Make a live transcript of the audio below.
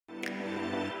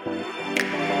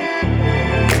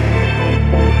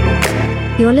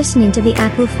You're listening to the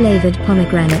apple-flavored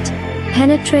pomegranate.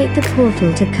 Penetrate the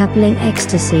portal to coupling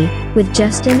ecstasy with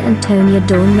Justin and Tonya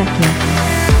Dawn Reckner.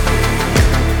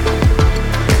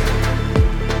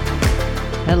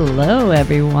 Hello,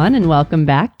 everyone, and welcome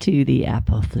back to the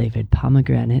apple-flavored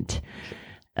pomegranate.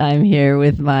 I'm here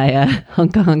with my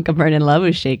hunka Vernon Love,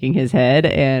 who's shaking his head,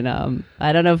 and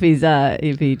I don't know if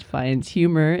he finds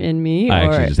humor in me. I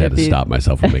actually just had to stop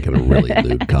myself from making a really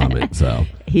lewd comment. So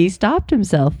he stopped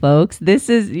himself, folks.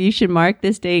 You should mark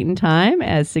this date and time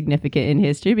as significant in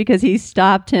history because he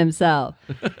stopped himself.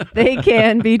 They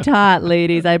can be taught,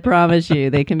 ladies. I promise you,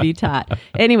 they can be taught.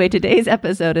 Anyway, today's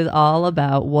episode is all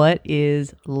about what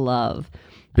is love.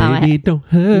 Baby, don't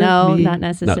hurt No, me. not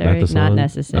necessary. Not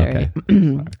necessary.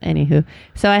 Okay. Anywho,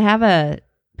 so I have a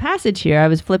passage here. I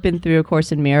was flipping through A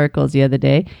Course in Miracles the other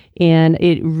day, and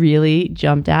it really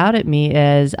jumped out at me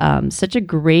as such a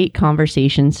great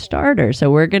conversation starter.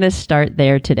 So we're going to start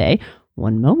there today.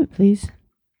 One moment, please.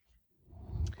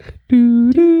 Okay,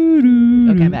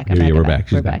 I'm back. We're back.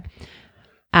 We're back.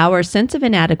 Our sense of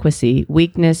inadequacy,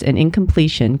 weakness, and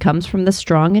incompletion comes from the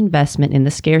strong investment in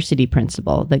the scarcity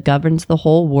principle that governs the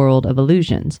whole world of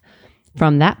illusions.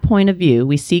 From that point of view,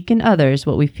 we seek in others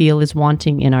what we feel is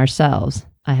wanting in ourselves.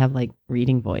 I have like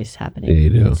reading voice happening. Yeah, you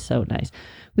do. It's so nice.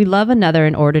 We love another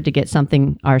in order to get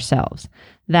something ourselves.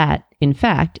 That, in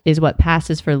fact, is what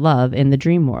passes for love in the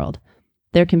dream world.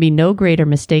 There can be no greater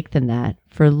mistake than that,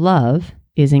 for love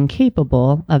is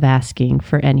incapable of asking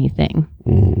for anything.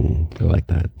 I like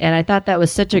that. And I thought that was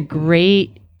such a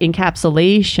great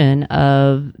encapsulation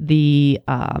of the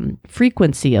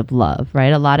frequency of love,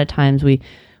 right? A lot of times we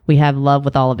have love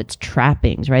with all of its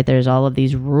trappings, right? There's all of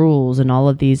these rules and all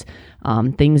of these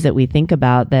things that we think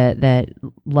about that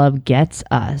love gets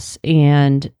us.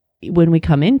 And when we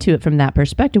come into it from that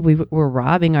perspective, we're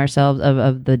robbing ourselves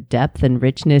of the depth and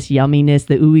richness, yumminess,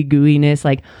 the ooey gooiness,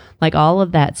 like all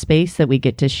of that space that we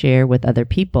get to share with other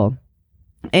people.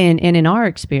 And in our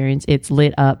experience, it's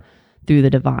lit up through the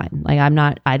divine. Like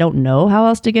I don't know how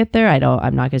else to get there.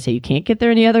 I'm not going to say you can't get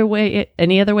there any other way,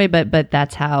 but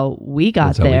that's how we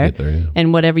got there. Yeah.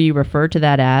 And whatever you refer to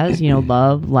that as,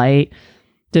 love, light,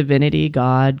 divinity,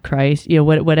 God, Christ,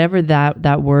 whatever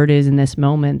that word is in this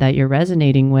moment that you're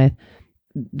resonating with,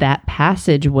 that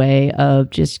passageway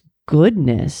of just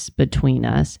goodness between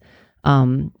us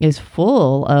is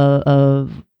full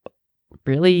of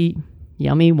really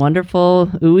yummy, wonderful,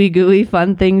 ooey gooey,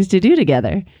 fun things to do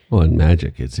together. Well, and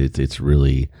magic. It's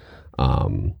really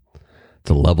it's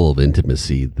a level of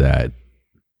intimacy that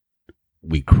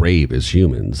we crave as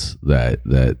humans that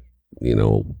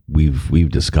we've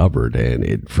discovered,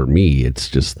 and for me it's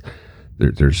just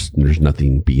there's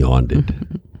nothing beyond it.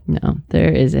 No, there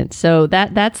isn't. So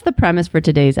that's the premise for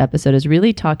today's episode, is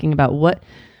really talking about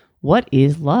what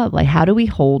is love? Like, how do we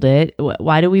hold it?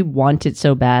 Why do we want it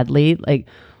so badly? Like,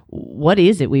 what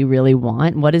is it we really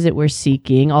want? What is it we're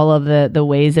seeking? All of the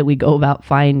ways that we go about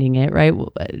finding it, right?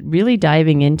 Really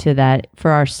diving into that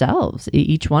for ourselves,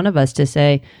 each one of us, to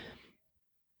say,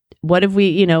 what have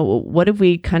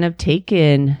we kind of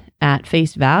taken at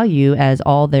face value as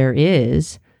all there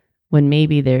is when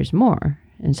maybe there's more?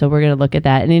 And so we're going to look at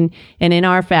that. And in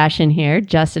our fashion here,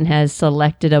 Justin has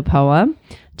selected a poem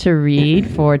to read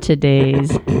for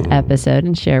today's episode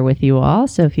and share with you all.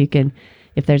 So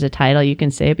if there's a title, you can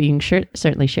say it, but you can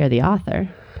certainly share the author.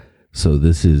 So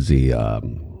this is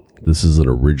an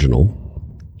original.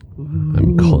 Ooh.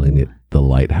 I'm calling it The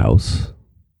Lighthouse.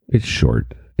 It's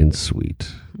short and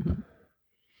sweet. Mm-hmm.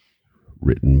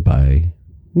 Written by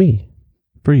me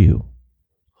for you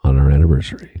on our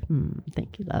anniversary.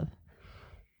 Thank you, love.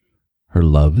 Her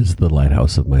love is the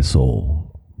lighthouse of my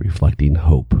soul, reflecting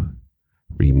hope,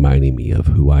 reminding me of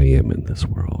who I am in this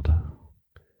world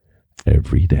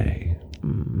every day.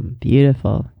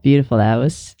 Beautiful. Beautiful. That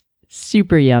was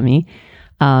super yummy.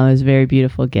 It was a very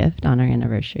beautiful gift on our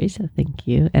anniversary. So thank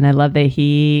you. And I love that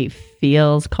he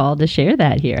feels called to share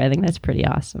that here. I think that's pretty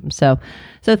awesome. So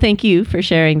thank you for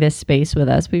sharing this space with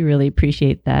us. We really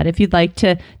appreciate that. If you'd like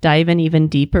to dive in even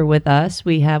deeper with us,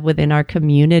 we have within our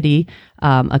community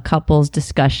a couples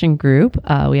discussion group.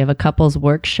 We have a couples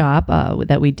workshop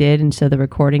that we did. And so the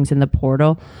recording's in the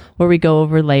portal, where we go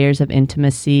over layers of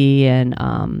intimacy and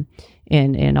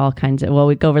all kinds of,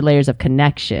 we go over layers of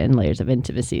connection, layers of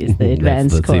intimacy is the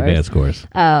advanced course. That's the advanced course.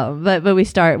 But we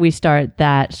start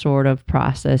that sort of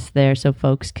process there so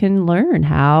folks can learn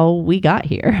how we got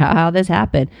here, how this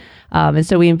happened. And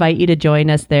so we invite you to join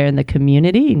us there in the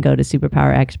community. You can go to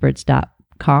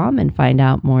superpowerexperts.com and find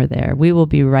out more there. We will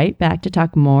be right back to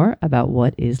talk more about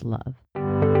what is love.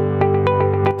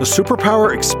 The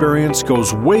Superpower experience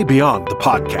goes way beyond the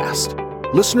podcast.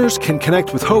 Listeners can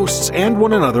connect with hosts and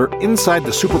one another inside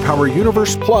the Superpower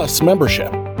Universe Plus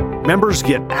membership. Members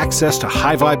get access to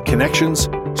high-vibe connections,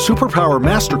 Superpower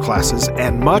masterclasses,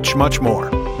 and much, much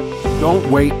more. Don't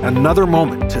wait another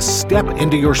moment to step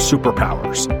into your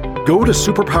superpowers. Go to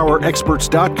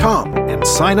superpowerexperts.com and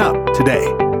sign up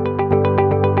today.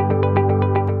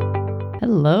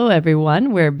 Hello,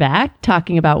 everyone. We're back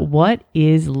talking about what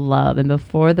is love. And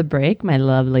before the break, my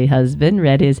lovely husband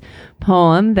read his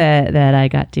poem that I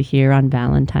got to hear on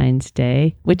Valentine's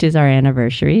Day, which is our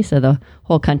anniversary. So the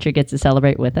whole country gets to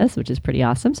celebrate with us, which is pretty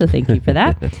awesome. So thank you for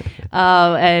that.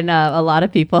 A lot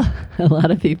of people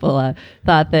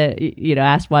thought that,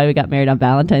 asked why we got married on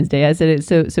Valentine's Day. I said it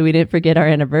so we didn't forget our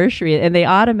anniversary, and they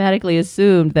automatically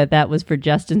assumed that was for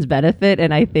Justin's benefit.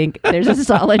 And I think there's a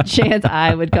solid chance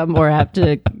I would come more apt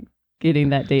to getting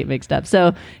that date mixed up.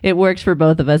 So it works for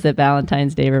both of us that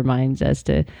Valentine's Day reminds us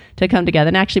to come together.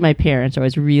 And actually, my parents are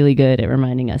always really good at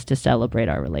reminding us to celebrate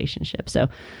our relationship. So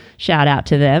shout out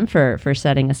to them for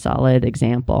setting a solid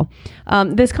example.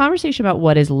 This conversation about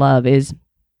what is love is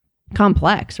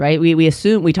complex, right?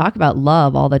 We talk about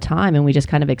love all the time, and we just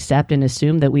kind of accept and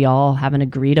assume that we all have an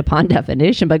agreed upon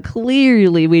definition, but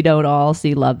clearly we don't all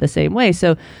see love the same way.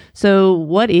 So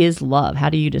what is love? How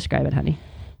do you describe it, honey?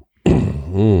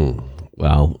 Well,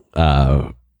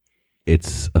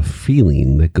 it's a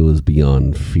feeling that goes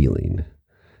beyond feeling.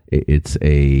 It's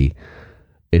a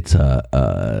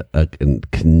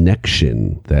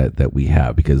connection that we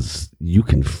have, because you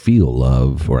can feel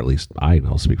love, or at least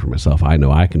I'll speak for myself. I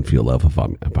know I can feel love if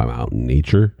I'm out in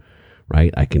nature,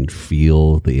 right? I can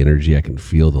feel the energy. I can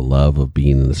feel the love of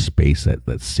being in a space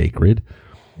that's sacred.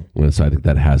 And so I think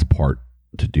that has part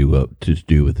to do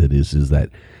with it is that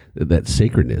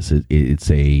sacredness.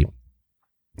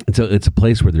 It's a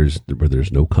place where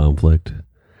there's no conflict.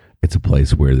 It's a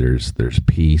place where there's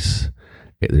peace.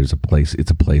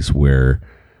 It's a place where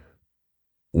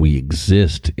we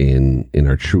exist in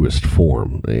our truest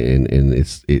form, and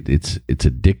it's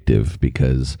addictive,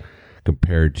 because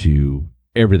compared to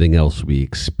everything else we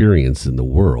experience in the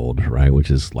world, right, which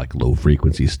is like low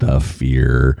frequency stuff,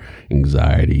 fear,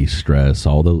 anxiety, stress,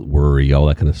 all the worry, all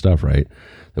that kind of stuff, right,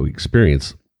 that we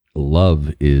experience,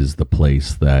 love is the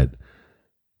place that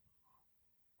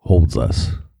holds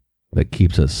us, that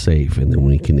keeps us safe. And then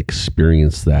when we can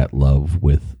experience that love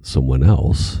with someone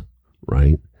else,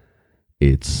 right,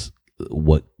 it's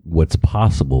what's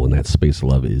possible in that space of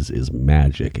love is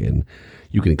magic. And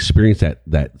you can experience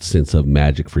that sense of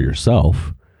magic for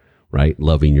yourself, right?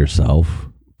 Loving yourself,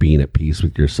 being at peace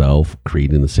with yourself,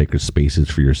 creating the sacred spaces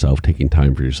for yourself, taking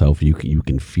time for yourself. You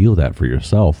can feel that for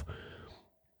yourself.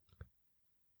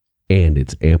 And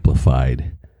it's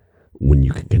amplified when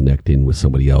you can connect in with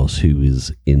somebody else who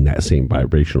is in that same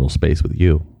vibrational space with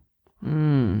you.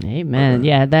 Amen.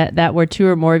 Yeah, that where two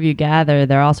or more of you gather,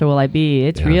 there also will I be.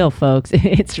 It's real, folks.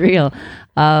 It's real.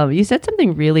 You said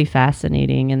something really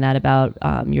fascinating in that about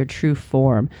your true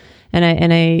form,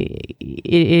 and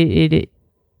it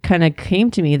kind of came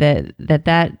to me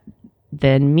that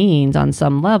then means on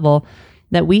some level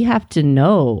that we have to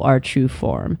know our true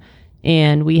form,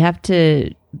 and we have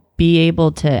to be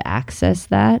able to access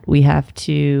that. We have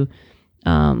to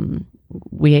know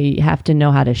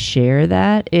how to share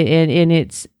that,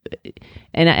 and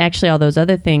actually all those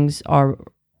other things are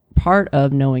part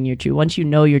of knowing your true. Once you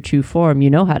know your true form,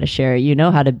 you know how to share it, you know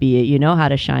how to be it, you know how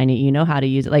to shine it, you know how to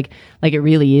use it. Like it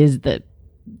really is the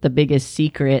biggest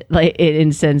secret, like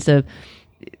in sense of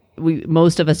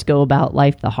most of us go about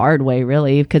life the hard way,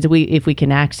 really, because if we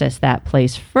can access that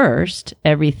place first,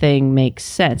 everything makes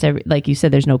sense. Like you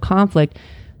said, there's no conflict.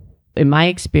 In my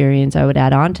experience, I would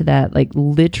add on to that, like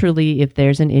literally, if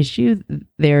there's an issue,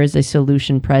 there is a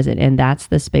solution present, and that's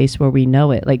the space where we know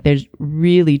it. Like there's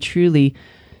really, truly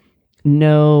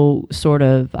no sort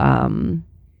of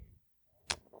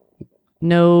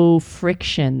no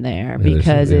friction there,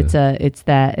 because it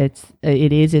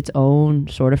is its own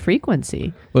sort of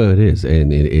frequency. Well, it is,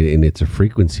 and it's a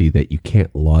frequency that you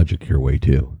can't logic your way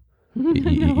to.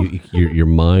 Your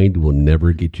mind will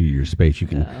never get you your space.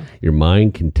 Your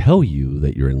mind can tell you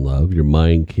that you're in love. Your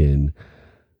mind can,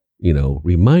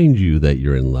 remind you that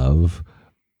you're in love.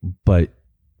 But,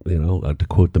 to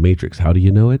quote the Matrix, how do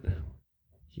you know it?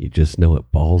 You just know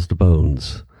it balls to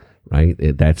bones, right?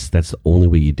 That's the only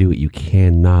way you do it. You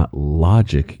cannot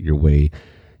logic your way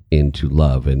into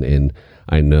love. And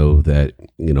I know that,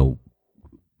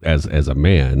 as a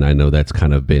man, I know that's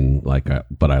kind of been like,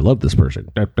 but I love this person.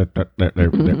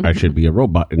 I should be a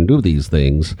robot and do these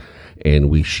things. And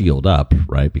we shield up,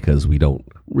 right? Because we don't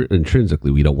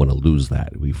intrinsically, we don't want to lose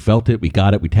that. We felt it, we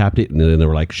got it, we tapped it, and then they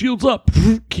were like, shields up,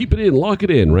 keep it in, lock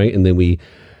it in, right? And then we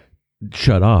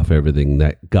shut off everything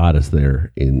that got us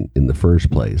there in the first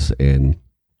place. And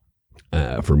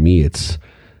for me, it's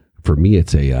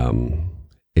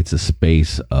a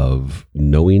space of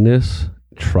knowingness,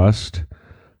 trust,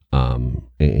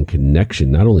 and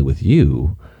connection, not only with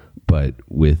you, but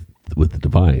with the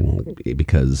divine,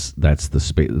 because that's the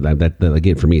space that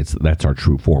again, for me, that's our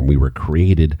true form. We were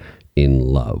created in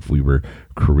love. We were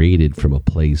created from a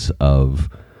place of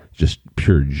just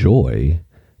pure joy,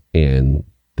 and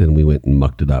then we went and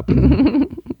mucked it up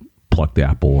and plucked the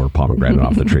apple or pomegranate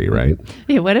off the tree, right?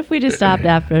 Yeah. What if we just stopped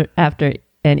after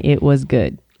and it was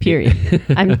good? Period.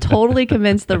 I'm totally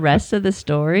convinced the rest of the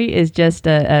story is just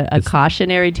a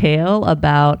cautionary tale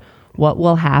about what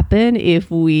will happen if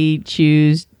we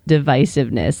choose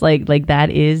divisiveness. Like that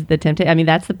is the temptation. I mean,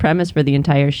 that's the premise for the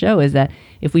entire show, is that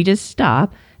if we just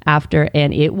stop after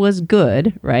and it was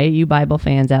good, right? You Bible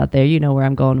fans out there, you know where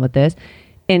I'm going with this,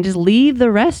 and just leave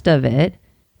the rest of it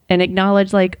and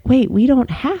acknowledge, like, wait, we don't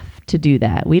have to do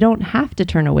that. We don't have to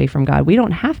turn away from God. We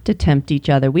don't have to tempt each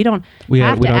other. We don't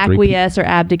have to acquiesce or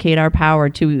abdicate our power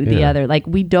to the other. Like,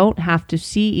 we don't have to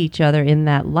see each other in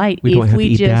that light if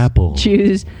we just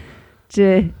choose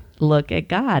to look at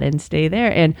God and stay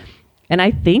there. And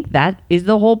I think that is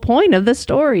the whole point of the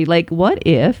story. Like, what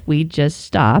if we just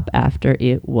stop after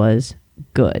it was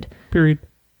good? Period.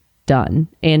 Done.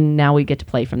 And now we get to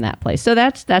play from that place. So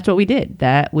that's what we did.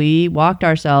 That we walked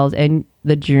ourselves, and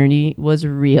the journey was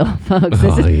real, folks.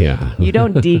 You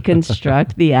don't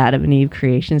deconstruct the Adam and Eve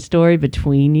creation story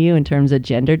between you in terms of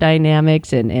gender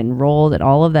dynamics and roles and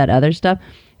all of that other stuff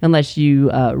unless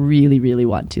you really, really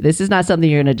want to. This is not something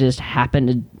you're going to just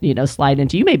happen to, slide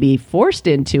into. You may be forced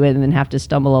into it and then have to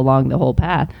stumble along the whole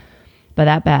path. But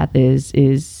that path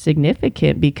is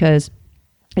significant because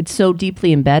it's so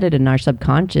deeply embedded in our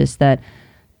subconscious that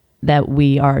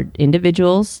we are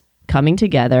individuals coming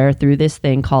together through this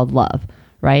thing called love,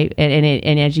 right?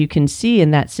 And as you can see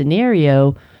in that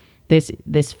scenario,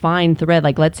 this fine thread,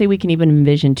 like let's say we can even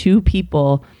envision two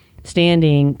people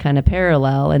standing kind of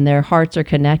parallel and their hearts are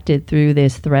connected through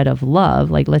this thread of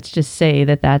love. Like, let's just say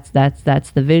that's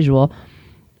the visual.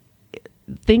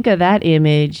 Think of that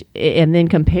image and then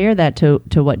compare that to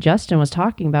what Justin was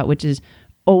talking about, which is,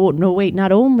 oh, no, wait,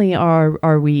 not only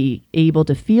are we able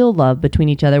to feel love between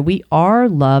each other, we are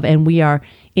love and we are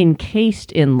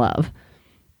encased in love.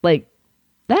 Like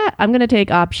that, I'm going to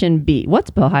take option B. What's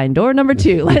behind door number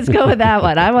 2? Let's go with that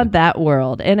one. I want that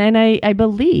world. And I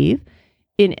believe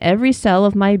in every cell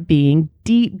of my being,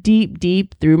 deep, deep,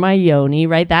 deep through my yoni,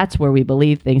 right? That's where we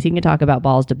believe things. He can talk about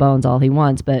balls to bones all he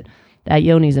wants, but that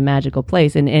yoni is a magical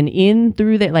place. And in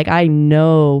through that, like I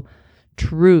know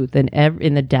truth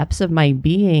in the depths of my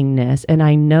beingness, and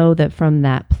I know that from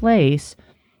that place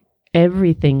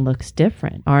everything looks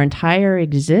different. Our entire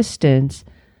existence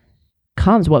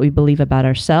comes, what we believe about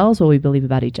ourselves, what we believe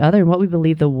about each other, and what we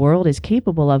believe the world is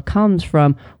capable of comes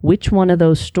from which one of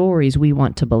those stories we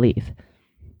want to believe.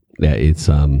 Yeah, it's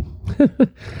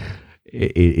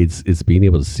it's being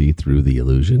able to see through the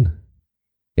illusion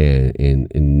and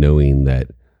knowing that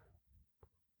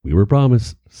we were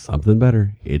promised something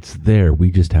better. It's there.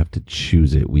 We just have to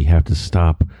choose it. We have to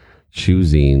stop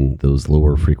choosing those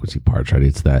lower frequency parts, right?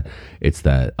 It's that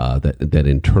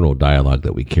internal dialogue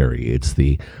that we carry. It's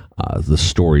the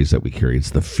stories that we carry.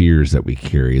 It's the fears that we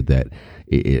carry. That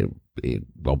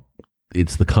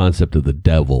it's the concept of the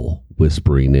devil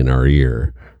whispering in our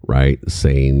ear, right?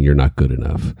 Saying you're not good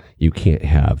enough. You can't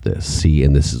have this. See,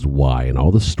 and this is why. And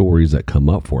all the stories that come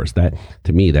up for us. That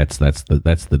to me, that's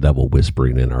the devil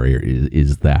whispering in our ear.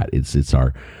 Is that it's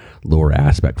our lower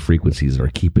aspect frequencies that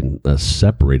are keeping us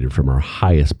separated from our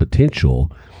highest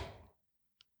potential,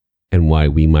 and why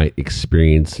we might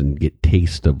experience and get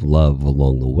taste of love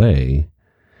along the way.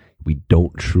 We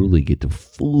don't truly get to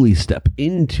fully step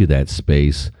into that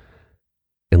space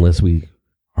unless we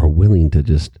are willing to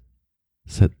just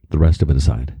set the rest of it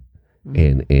aside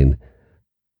and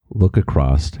look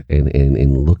across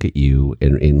and look at you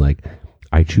and like,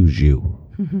 I choose you.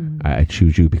 Mm-hmm. I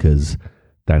choose you because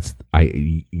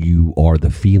you are the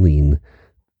feeling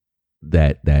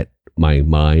that my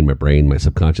mind, my brain, my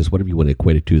subconscious, whatever you want to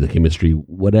equate it to, the chemistry,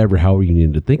 whatever, however you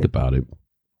need to think about it,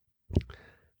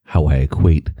 how I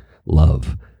equate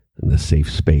love and the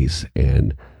safe space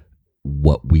and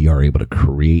what we are able to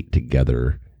create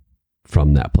together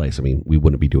from that place. I mean, we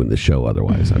wouldn't be doing this show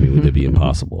otherwise. I mean, it'd be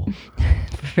impossible.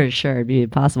 For sure, it'd be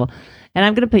impossible. And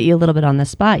I'm going to put you a little bit on the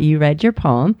spot. You read your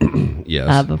poem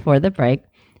yes. Before the break.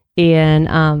 And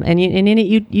in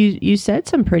it you said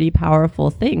some pretty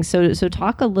powerful things. So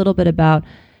talk a little bit about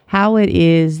how it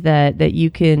is that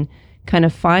you can kind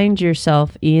of find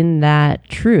yourself in that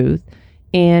truth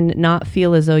and not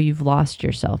feel as though you've lost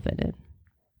yourself in it.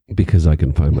 Because I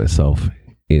can find myself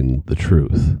in the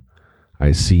truth.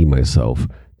 I see myself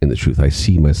in the truth. I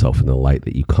see myself in the light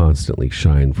that you constantly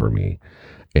shine for me.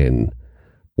 And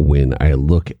when I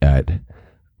look at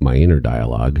my inner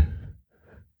dialogue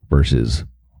versus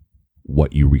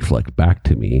what you reflect back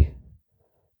to me,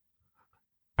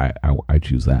 I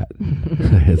choose that.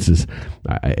 It's just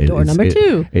door number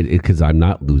 2. Because I'm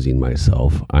not losing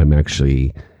myself. I'm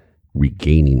actually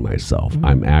regaining myself. Mm-hmm.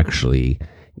 I'm actually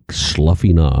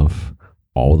sloughing off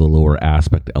all the lower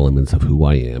aspect elements of who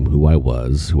I am, who I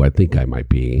was, who I think I might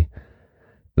be.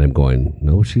 And I'm going,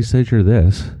 no, she says you're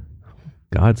this.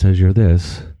 God says you're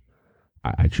this.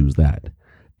 I choose that.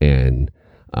 And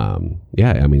I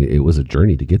mean, it was a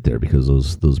journey to get there, because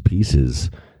those pieces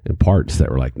and parts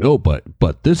that were like, no, but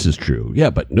this is true.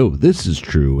 Yeah, but no, this is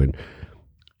true. And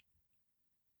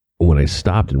when I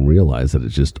stopped and realized that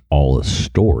it's just all a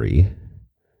story,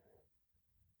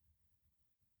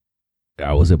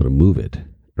 I was able to move it,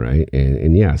 right?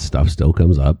 And yeah, stuff still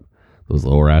comes up. Those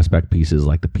lower aspect pieces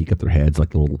like to peek up their heads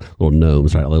like little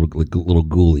gnomes, right? Little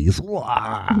ghoulies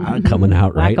coming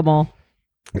out, right? Whack-a-mole.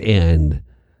 And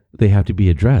they have to be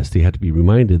addressed. They have to be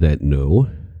reminded that no,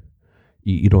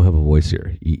 you don't have a voice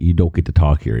here. You don't get to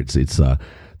talk here. It's the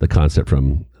concept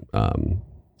from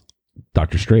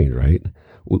Dr. Strange, right?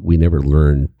 We never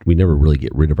really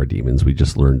get rid of our demons. We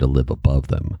just learn to live above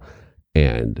them.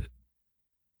 And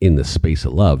in the space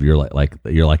of love, you're like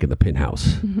in the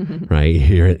penthouse, right?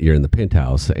 You're in the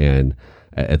penthouse and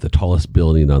at the tallest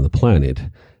building on the planet,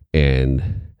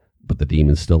 but the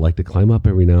demons still like to climb up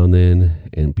every now and then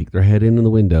and peek their head in the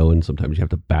window, and sometimes you have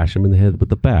to bash them in the head with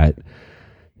the bat.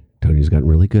 Tony's gotten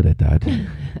really good at that.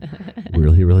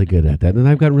 Really, really good at that. And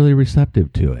I've gotten really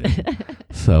receptive to it.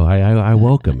 So I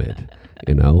welcome it,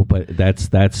 but that's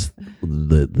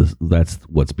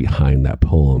what's behind that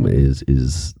poem is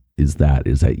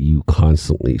that you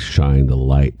constantly shine the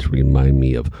light to remind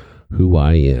me of who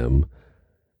I am,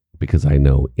 because I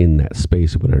know in that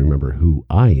space, when I remember who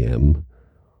I am,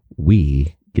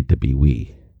 we get to be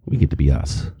we get to be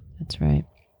us. That's right.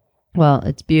 Well,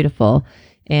 it's beautiful.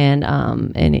 And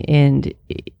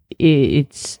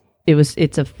it's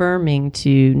affirming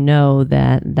to know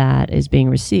that is being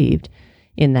received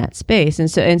in that space.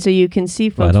 And so you can see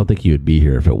folks. Well, I don't think you would be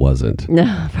here if it wasn't.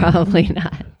 No, probably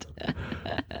not.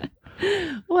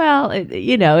 Well, there's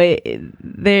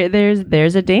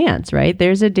a dance, right?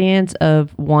 There's a dance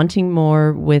of wanting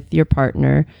more with your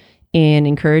partner and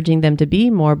encouraging them to be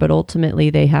more, but ultimately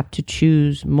they have to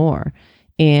choose more.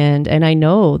 And I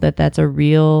know that that's a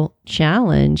real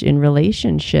challenge in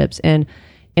relationships. And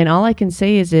all I can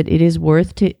say is that it's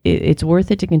worth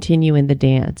it to continue in the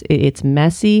dance. It's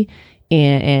messy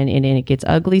and it gets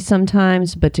ugly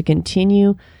sometimes, but to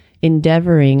continue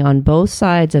endeavoring on both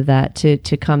sides of that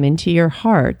to come into your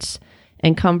hearts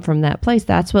and come from that place.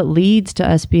 That's what leads to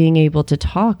us being able to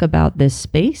talk about this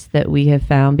space that we have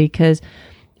found, because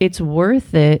it's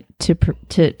worth it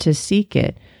to seek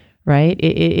it, right?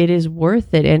 It is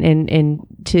worth it,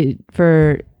 and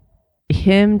for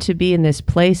him to be in this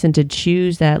place and to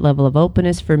choose that level of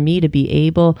openness, for me to be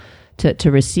able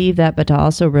to receive that, but to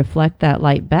also reflect that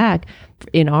light back.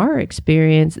 In our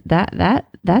experience,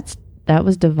 that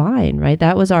was divine, right?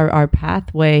 That was our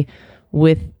pathway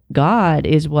with God,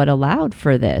 is what allowed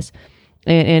for this.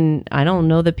 And I don't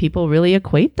know that people really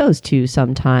equate those two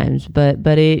sometimes, but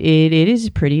it is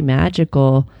a pretty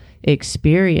magical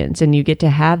experience, and you get to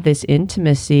have this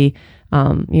intimacy.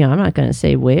 I'm not going to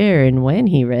say where and when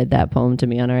he read that poem to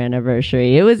me on our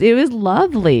anniversary. It was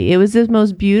lovely. It was the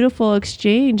most beautiful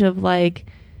exchange of like,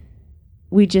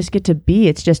 we just get to be.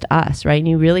 It's just us, right? And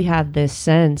you really have this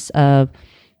sense of,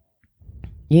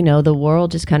 the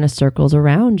world just kind of circles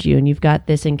around you, and you've got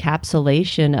this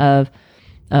encapsulation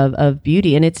of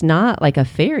beauty. And it's not like a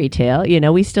fairy tale.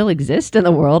 We still exist in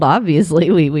the world. Obviously,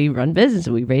 we run business,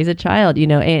 we raise a child,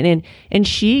 and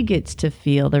she gets to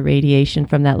feel the radiation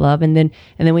from that love. And then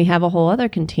we have a whole other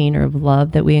container of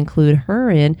love that we include her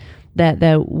in,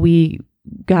 that we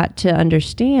got to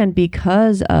understand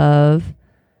because of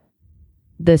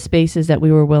the spaces that we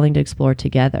were willing to explore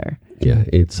together. Yeah,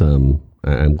 it's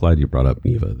I'm glad you brought up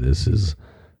Eva. This is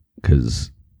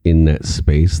because in that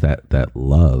space, that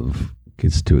love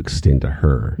gets to extend to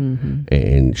her, mm-hmm.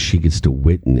 and she gets to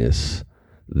witness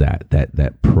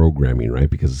that programming, right?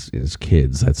 Because as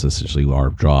kids, that's essentially our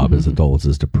job mm-hmm. as adults,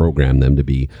 is to program them to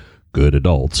be good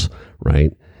adults,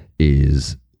 right?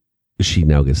 Is she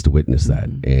now gets to witness that,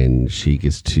 and she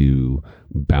gets to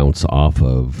bounce off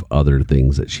of other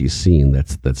things that she's seen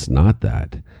that's not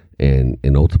that, and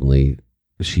ultimately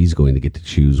she's going to get to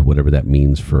choose whatever that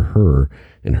means for her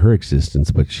and her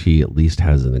existence. But she at least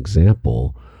has an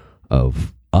example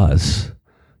of us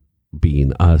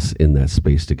being us in that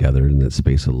space together, in that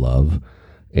space of love,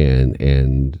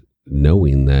 and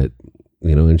knowing that,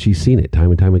 and she's seen it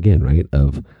time and time again, right?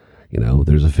 Of,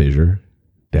 there's a fissure.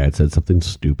 Dad said something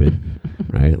stupid,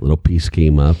 right? A little piece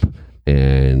came up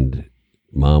and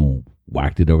mom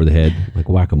whacked it over the head like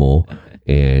whack-a-mole.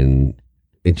 And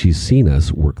she's seen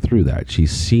us work through that.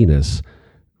 She's seen us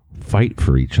fight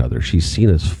for each other. She's seen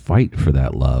us fight for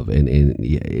that love. And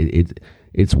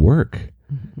it's work.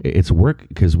 It's work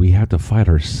because we have to fight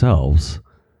ourselves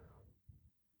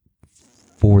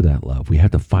for that love. We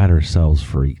have to fight ourselves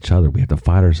for each other. We have to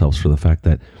fight ourselves for the fact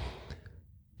that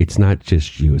it's not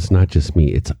just you, it's not just me,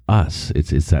 it's us.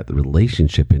 It's that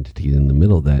relationship entity in the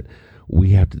middle that we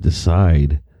have to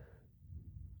decide,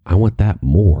 I want that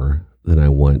more than I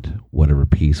want whatever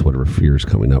peace, whatever fear is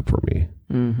coming up for me.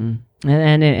 Mm-hmm.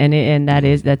 And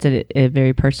that's a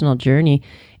very personal journey,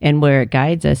 and where it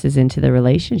guides us is into the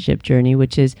relationship journey,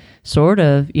 which is sort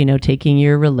of, taking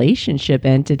your relationship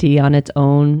entity on its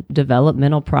own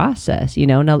developmental process,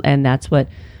 and that's what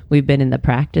we've been in the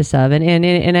practice of, and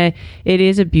it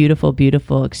is a beautiful,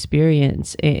 beautiful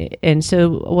experience. And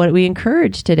so what we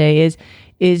encourage today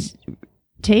is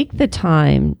take the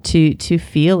time to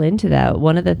feel into that.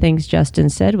 One of the things Justin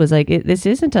said was like, this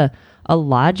isn't a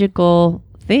logical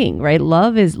thing, right?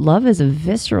 Love is a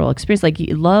visceral experience. Like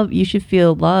you should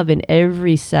feel love in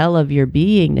every cell of your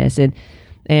beingness,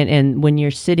 and when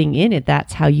you're sitting in it,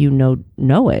 that's how you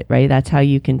know it, right? That's how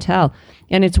you can tell.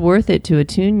 And it's worth it to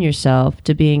attune yourself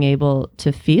to being able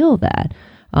to feel that.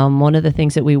 One of the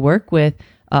things that we work with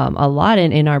a lot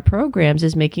in our programs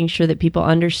is making sure that people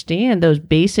understand those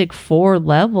basic 4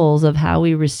 levels of how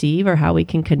we receive or how we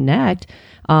can connect.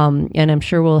 And I'm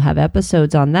sure we'll have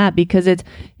episodes on that, because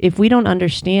if we don't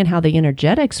understand how the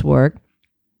energetics work,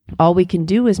 all we can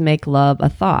do is make love a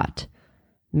thought,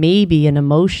 maybe an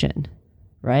emotion,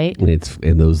 right?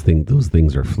 And those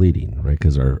things are fleeting, right?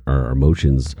 Because our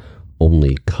emotions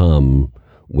only come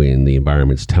when the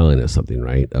environment's telling us something,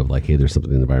 right? Of like, hey, there's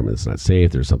something in the environment that's not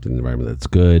safe. There's something in the environment that's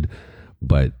good,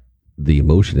 but the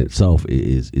emotion itself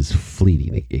is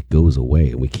fleeting. It goes away,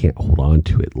 and we can't hold on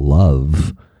to it.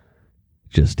 Love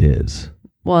just is.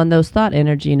 Well, and those thought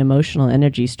energy and emotional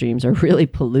energy streams are really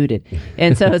polluted.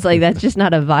 And so it's like, that's just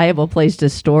not a viable place to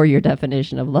store your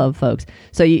definition of love, folks.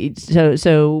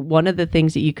 So one of the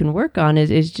things that you can work on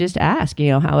is just ask,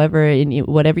 however,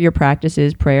 whatever your practice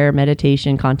is, prayer,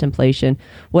 meditation, contemplation,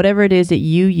 whatever it is that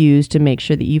you use to make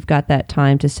sure that you've got that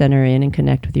time to center in and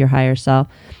connect with your higher self,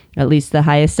 at least the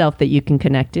highest self that you can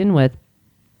connect in with,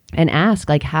 and ask,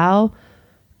 like, how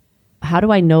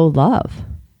do I know love,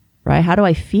 right? How do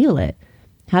I feel it?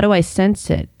 How do I sense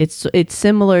it? It's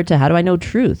similar to, how do I know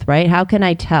truth, right? How can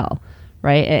I tell,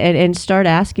 right? And start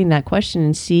asking that question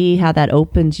and see how that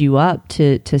opens you up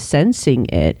to sensing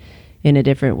it in a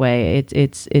different way.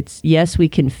 It's yes, we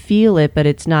can feel it, but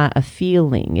it's not a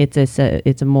feeling. It's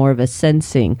a more of a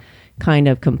sensing kind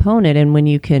of component. And when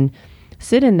you can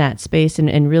sit in that space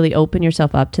and really open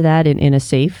yourself up to that in a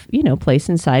safe, place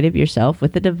inside of yourself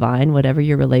with the divine, whatever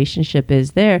your relationship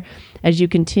is there, as you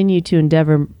continue to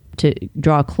endeavor to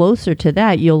draw closer to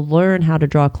that, you'll learn how to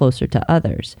draw closer to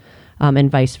others. And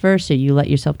vice versa. You let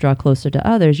yourself draw closer to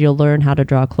others, you'll learn how to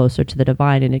draw closer to the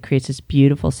divine. And it creates this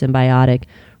beautiful symbiotic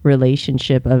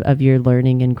relationship of your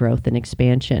learning and growth and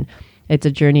expansion. It's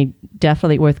a journey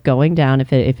definitely worth going down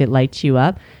if it lights you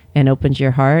up and opens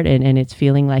your heart and it's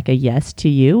feeling like a yes to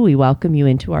you. We welcome you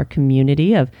into our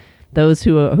community of those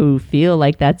who feel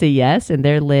like that's a yes, and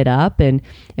they're lit up, and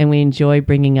we enjoy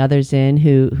bringing others in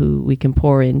who we can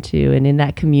pour into. And in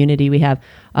that community, we have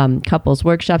couples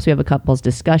workshops. We have a couples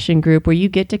discussion group where you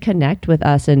get to connect with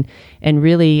us and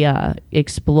really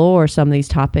explore some of these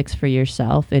topics for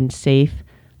yourself in safe,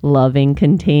 loving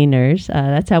containers.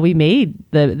 That's how we made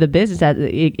the business.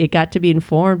 It got to be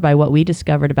informed by what we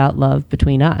discovered about love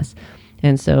between us.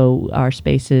 And so our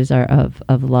spaces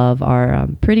of love are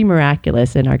pretty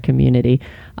miraculous in our community,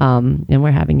 and we're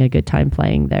having a good time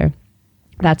playing there.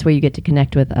 That's where you get to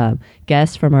connect with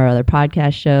guests from our other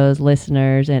podcast shows,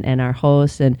 listeners, and our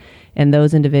hosts, and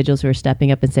those individuals who are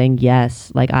stepping up and saying,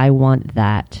 yes, like, I want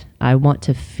that. I want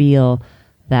to feel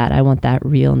that. I want that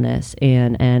realness,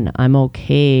 and I'm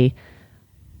okay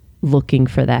looking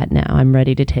for that now. I'm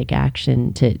ready to take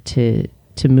action to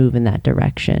move in that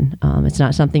direction. It's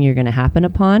not something you're going to happen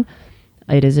upon.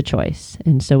 it is a choice.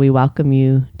 And so we welcome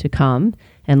you to come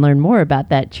and learn more about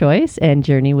that choice and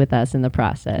journey with us in the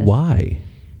process.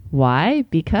 Why?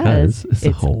 Because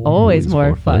it's always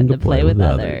more fun to play with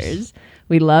others.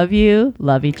 We love you,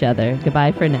 love each other.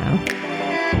 Goodbye for now.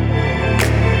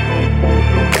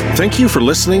 Thank you for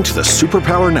listening to the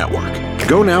Superpower Network.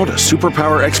 Go now to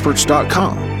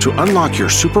superpowerexperts.com to unlock your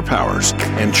superpowers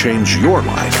and change your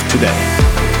life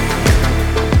today.